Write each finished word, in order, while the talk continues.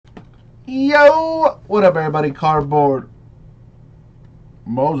Yo! What up, everybody? Cardboard.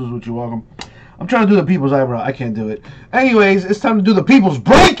 Moses, what you welcome. I'm trying to do the people's eyebrow. I can't do it. Anyways, it's time to do the people's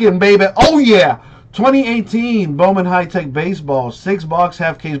breaking, baby. Oh, yeah. 2018 Bowman High-Tech Baseball. 6-box,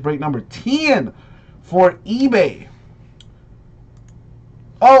 half case break number 10 for eBay.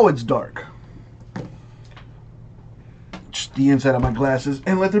 Oh, it's dark. Just the inside of my glasses.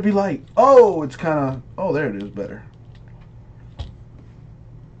 And let there be light. Oh, it's kind of... Oh, there it is. Better.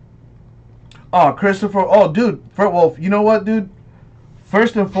 Oh, Christopher. Oh, dude. Well, you know what, dude?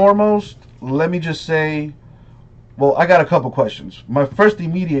 First and foremost, let me just say, well, I got a couple questions. My first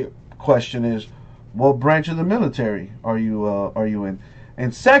immediate question is, what branch of the military are you in?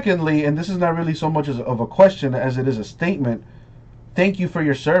 And secondly, and this is not really so much of a question as it is a statement, thank you for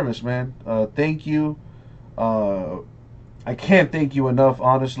your service, man. Thank you. I can't thank you enough,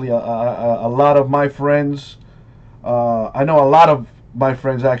 honestly. A lot of my friends, I know a lot of my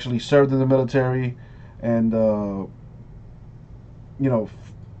friends actually served in the military, and you know,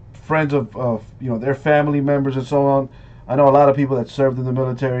 friends of you know, their family members and so on. I know a lot of people that served in the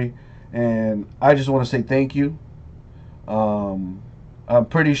military, and I just want to say thank you. I'm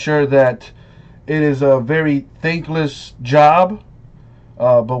pretty sure that it is a very thankless job,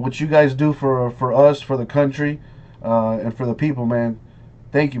 but what you guys do for us, for the country, and for the people, man,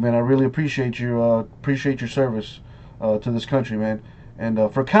 thank you, man. I really appreciate your service to this country, man.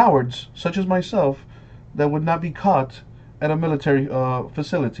 And for cowards such as myself that would not be caught at a military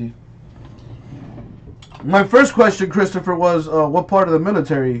facility. My first question, Christopher, was what part of the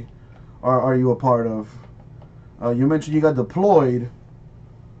military are you a part of? You mentioned you got deployed.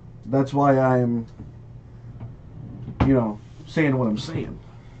 That's why I'm, you know, saying what I'm saying.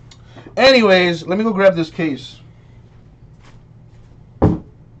 Anyways, let me go grab this case.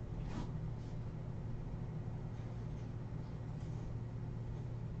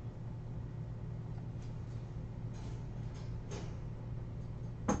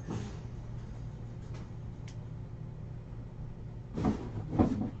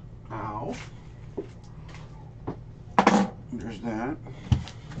 Ow. There's that.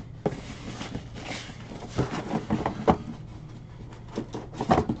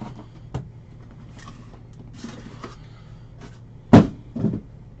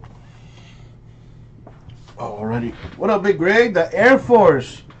 Alrighty. What up, Big Greg? The Air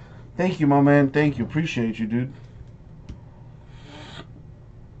Force. Thank you, my man. Thank you. Appreciate you, dude.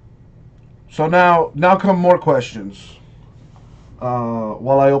 So now come more questions.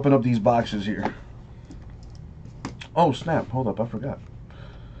 While I open up these boxes here. Oh snap! Hold up, I forgot.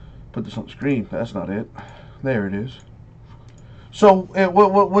 Put this on the screen. That's not it. There it is. So,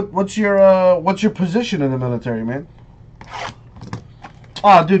 what's your position in the military, man?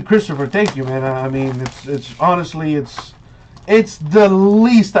 Oh, dude, Christopher, thank you, man. I mean, it's honestly, it's the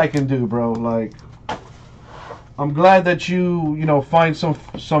least I can do, bro. Like, I'm glad that you know, find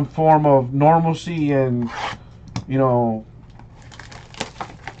some form of normalcy and, you know,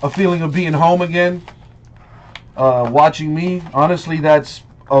 a feeling of being home again. Watching me, honestly, that's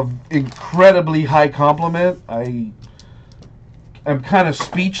an incredibly high compliment. I am kind of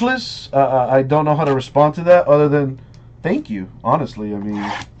speechless. I don't know how to respond to that other than thank you. Honestly, I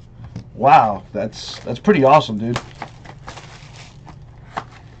mean, wow, that's pretty awesome, dude.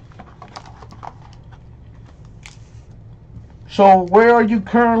 So, where are you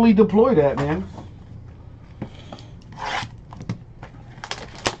currently deployed at, man?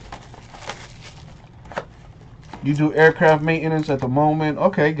 You do aircraft maintenance at the moment.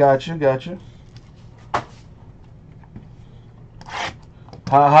 Okay, gotcha.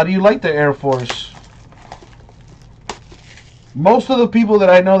 How do you like the Air Force? Most of the people that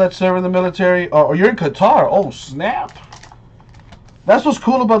I know that serve in the military, or you're in Qatar. Oh, snap. That's what's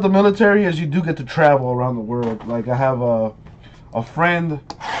cool about the military is you do get to travel around the world. Like, I have a friend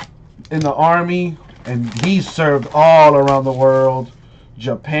in the Army, and he served all around the world.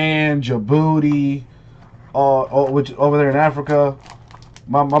 Japan, Djibouti, which over there in Africa.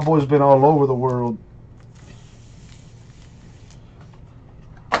 My boy's been all over the world.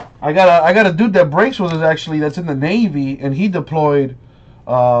 I got a dude that breaks with us actually that's in the Navy, and he deployed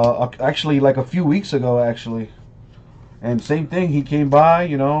actually like a few weeks ago actually. And same thing, he came by,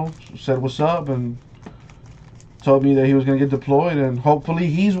 you know, said what's up and told me that he was gonna get deployed, and hopefully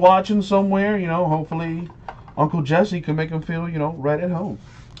he's watching somewhere, you know. Hopefully Uncle Jesse can make him feel, you know, right at home.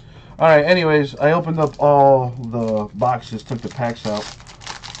 Alright, anyways, I opened up all the boxes, took the packs out.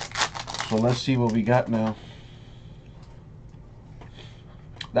 So let's see what we got now.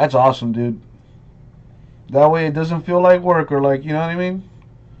 That's awesome, dude. That way it doesn't feel like work, or like, you know what I mean?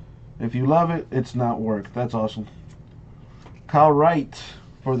 If you love it, it's not work. That's awesome. Kyle Wright.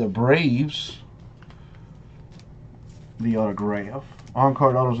 For the Braves, the autograph.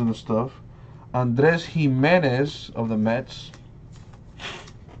 On-card autos and the stuff. Andres Jimenez of the Mets.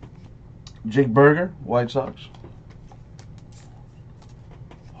 Jake Berger, White Sox.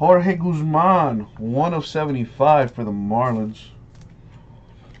 Jorge Guzman, 1/75 for the Marlins.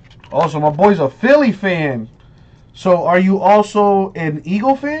 Also, my boy's a Philly fan. So, are you also an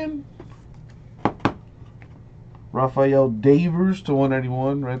Eagle fan? Rafael Devers to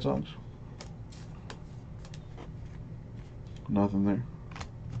 191, Red Sox. Nothing there.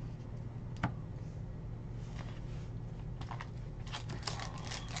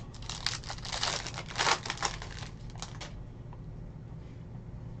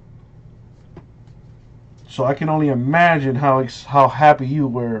 So I can only imagine how happy you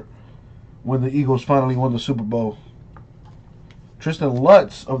were when the Eagles finally won the Super Bowl. Tristan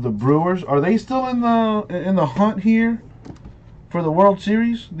Lutz of the Brewers. Are they still in the hunt here for the World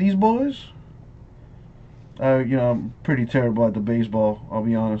Series? These boys. I'm pretty terrible at the baseball. I'll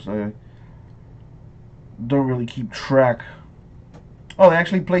be honest. I don't really keep track. Oh, they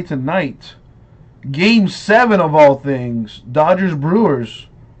actually play tonight. Game 7 of all things. Dodgers Brewers.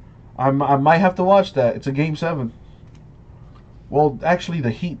 I might have to watch that. It's a Game 7. Well, actually,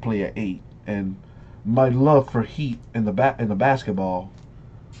 the Heat play at 8, and my love for Heat in the basketball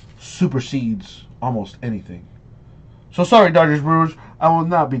supersedes almost anything. So sorry, Dodgers Brewers. I will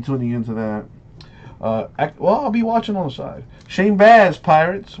not be tuning into that. Well, I'll be watching on the side. Shane Baz,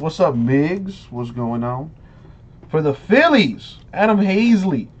 Pirates. What's up, Miggs? What's going on? For the Phillies, Adam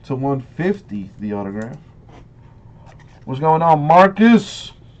Hazley to 150, the autograph. What's going on,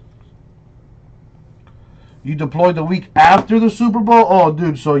 Marcus? You deployed the week after the Super Bowl? Oh,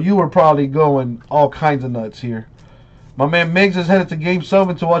 dude, so you were probably going all kinds of nuts here. My man Miggs is headed to Game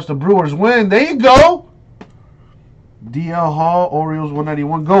 7 to watch the Brewers win. There you go. DL Hall, Orioles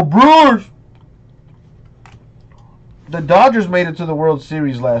 191. Go Brewers! The Dodgers made it to the World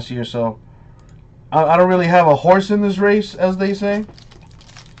Series last year, so I don't really have a horse in this race, as they say.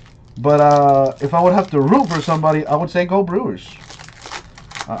 But if I would have to root for somebody, I would say go Brewers.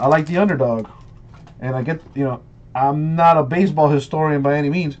 I like the underdog. And I get, I'm not a baseball historian by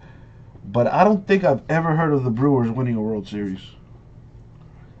any means, but I don't think I've ever heard of the Brewers winning a World Series.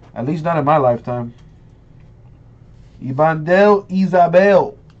 At least not in my lifetime. Ibandel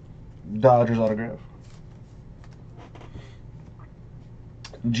Isabel, Dodgers autograph.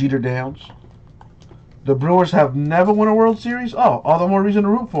 Jeter Downs. The Brewers have never won a World Series? Oh, all the more reason to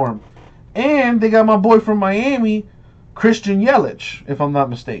root for them. And they got my boy from Miami, Christian Yelich, if I'm not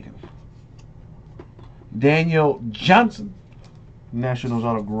mistaken. Daniel Johnson, Nationals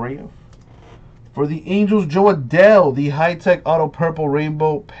autograph. For the Angels, Joe Adele, the high-tech auto purple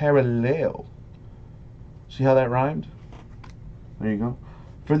rainbow parallel. See how that rhymed? There you go.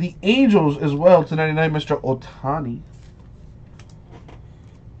 For the Angels as well, to 99, Mr. Otani.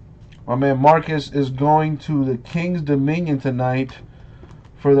 My man Marcus is going to the King's Dominion tonight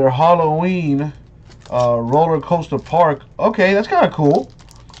for their Halloween roller coaster park. Okay, that's kind of cool.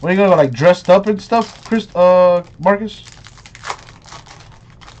 What, are you gonna go like dressed up and stuff, Marcus?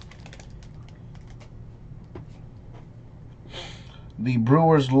 The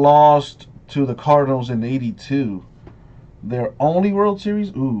Brewers lost to the Cardinals in '82. Their only World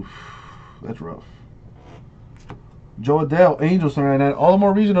Series? Oof, that's rough. Joe Adele, Angels tonight. All the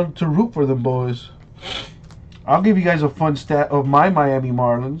more reason to root for them boys. I'll give you guys a fun stat of my Miami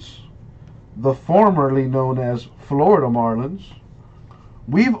Marlins, the formerly known as Florida Marlins.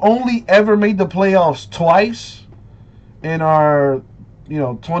 We've only ever made the playoffs twice in our,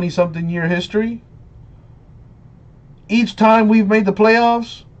 20-something year history. Each time we've made the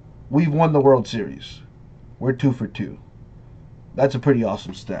playoffs, we've won the World Series. We're 2 for 2. That's a pretty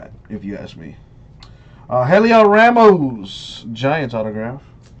awesome stat, if you ask me. Heliot Ramos, Giants autograph.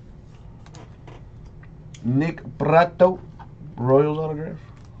 Nick Prato, Royals autograph.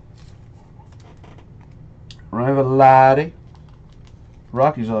 Ryan Velarde,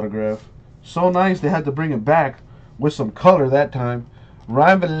 Rockies autograph. So nice they had to bring it back with some color that time.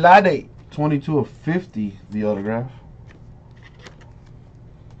 Ryan Velarde, 22/50, the autograph.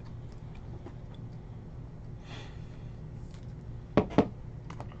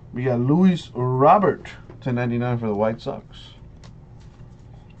 We got Luis Robert, 1099 for the White Sox.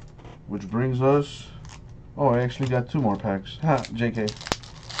 Which brings us... Oh, I actually got 2 more packs. Ha, JK.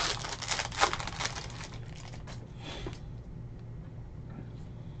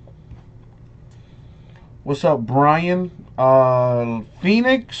 What's up, Brian?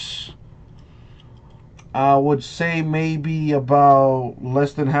 Phoenix? I would say maybe about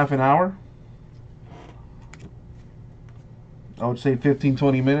less than half an hour. I would say 15,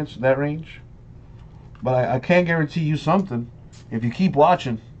 20 minutes, that range. But I can't guarantee you something. If you keep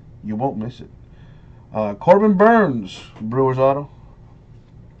watching, you won't miss it. Corbin Burns, Brewers auto.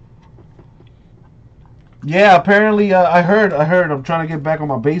 Yeah, apparently I heard. I'm trying to get back on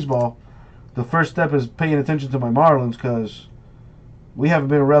my baseball. The first step is paying attention to my Marlins because we haven't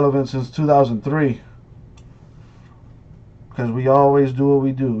been relevant since 2003. Because we always do what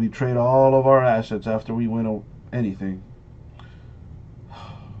we do. We trade all of our assets after we win anything.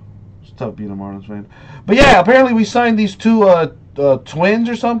 It's tough being a Marlins fan. But yeah, apparently we signed these two twins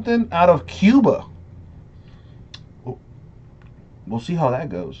or something out of Cuba. We'll see how that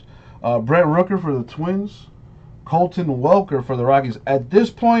goes. Brent Rooker for the Twins. Colton Welker for the Rockies. At this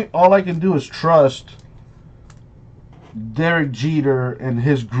point, all I can do is trust Derek Jeter and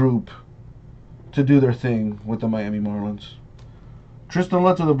his group to do their thing with the Miami Marlins. Tristan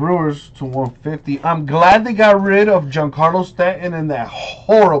Lett to the Brewers to 150. I'm glad they got rid of Giancarlo Stanton in that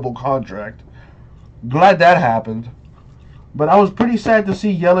horrible contract. Glad that happened. But I was pretty sad to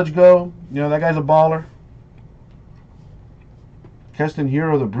see Yelich go. You know, that guy's a baller. Keston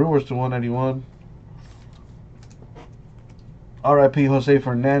Hero, the Brewers to 191. RIP Jose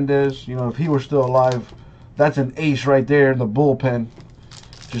Fernandez. You know, if he were still alive, that's an ace right there in the bullpen.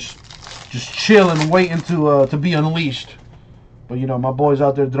 Just chilling, waiting to be unleashed. But you know, my boy's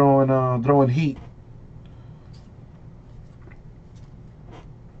out there throwing heat.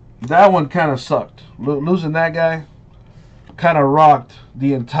 That one kind of sucked. Losing that guy kind of rocked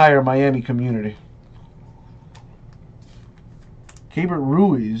the entire Miami community. Keibert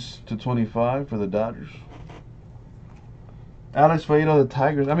Ruiz to 25 for the Dodgers. Alex Faedo, the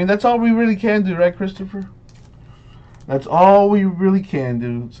Tigers. I mean, that's all we really can do, right, Christopher? That's all we really can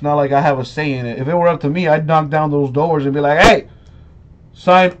do. It's not like I have a say in it. If it were up to me, I'd knock down those doors and be like, hey,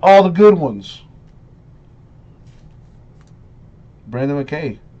 sign all the good ones. Brandon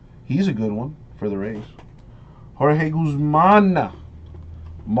McKay. He's a good one for the Rays. Jorge Guzman.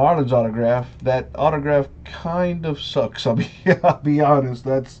 Marlins autograph. That autograph kind of sucks. I'll be honest.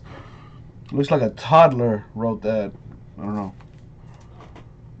 That's looks like a toddler wrote that. I don't know.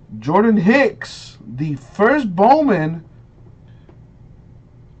 Jordan Hicks, the first Bowman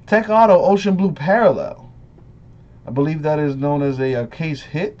Tech Auto Ocean Blue Parallel. I believe that is known as a case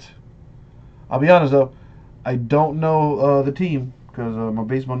hit. I'll be honest though, I don't know the team because my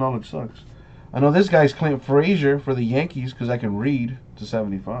baseball knowledge sucks. I know this guy's Clint Frazier for the Yankees because I can read to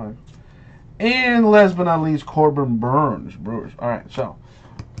 75. And last but not least, Corbin Burns, Brewers. All right, so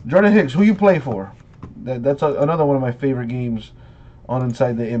Jordan Hicks, who you play for? That's another one of my favorite games on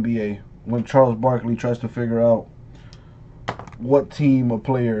Inside the NBA when Charles Barkley tries to figure out what team a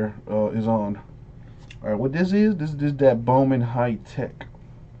player is on. All right, what this is that Bowman High Tech.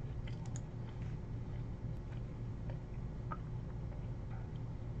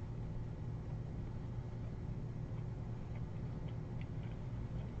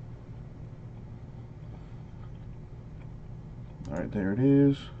 All right, there it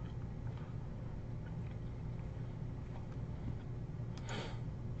is.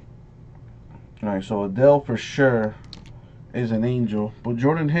 All right, so Adele for sure is an Angel, but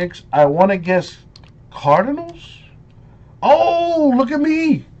Jordan Hicks, I want to guess Cardinals. Oh, look at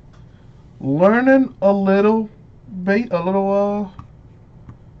me, learning a little baseball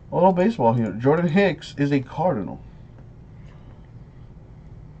here. Jordan Hicks is a Cardinal.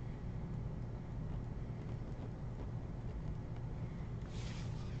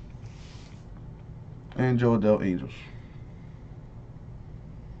 And Joe Adele, Angels.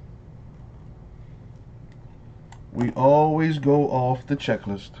 We always go off the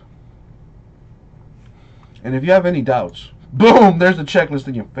checklist. And if you have any doubts, boom, there's the checklist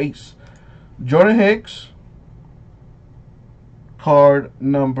in your face. Jordan Hicks, card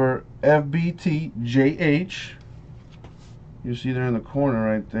number FBTJH. You see there in the corner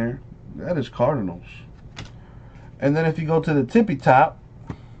right there. That is Cardinals. And then if you go to the tippy top,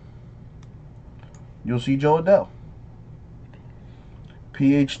 you'll see Joe Adele.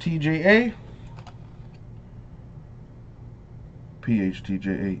 PHTJA.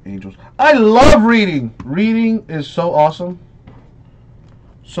 PHTJA Angels. I love reading. Reading is so awesome.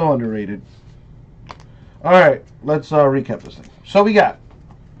 So underrated. Alright, let's recap this thing. So we got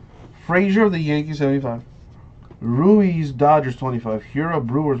Frazier of the Yankees 75. Ruiz Dodgers 25. Hura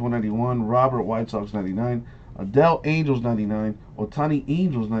Brewers 191. Robert White Sox 99. Adele Angels 99. Otani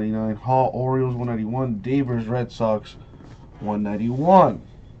Angels 99. Hall Orioles 191. Davers Red Sox 191.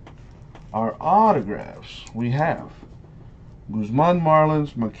 Our autographs we have Guzman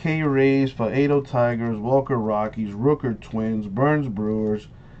Marlins, McKay Rays, Faedo Tigers, Walker Rockies, Rooker Twins, Burns Brewers,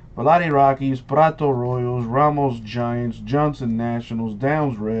 Velati Rockies, Prato Royals, Ramos Giants, Johnson Nationals,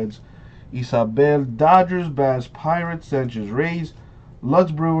 Downs Reds, Isabel Dodgers, Bass Pirates, Sanchez Rays,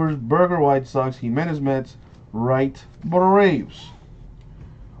 Lutz Brewers, Burger White Sox, Jimenez Mets, Wright Braves.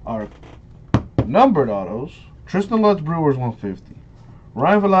 Our numbered autos: Tristan Lutz Brewers 150,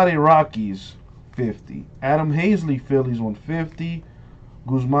 Ryan Velati Rockies 50, Adam Hazley Phillies 150,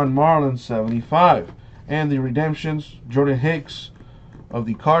 Guzman Marlins 75, and the redemptions: Jordan Hicks of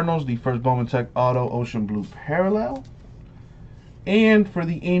the Cardinals, the first Bowman Tech Auto Ocean Blue Parallel, and for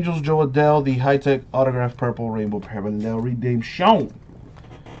the Angels, Joe Adell, the high-tech autograph purple Rainbow Parallel Redemption.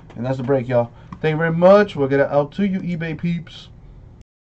 And that's the break, y'all. Thank you very much. We'll get it out to you, eBay peeps.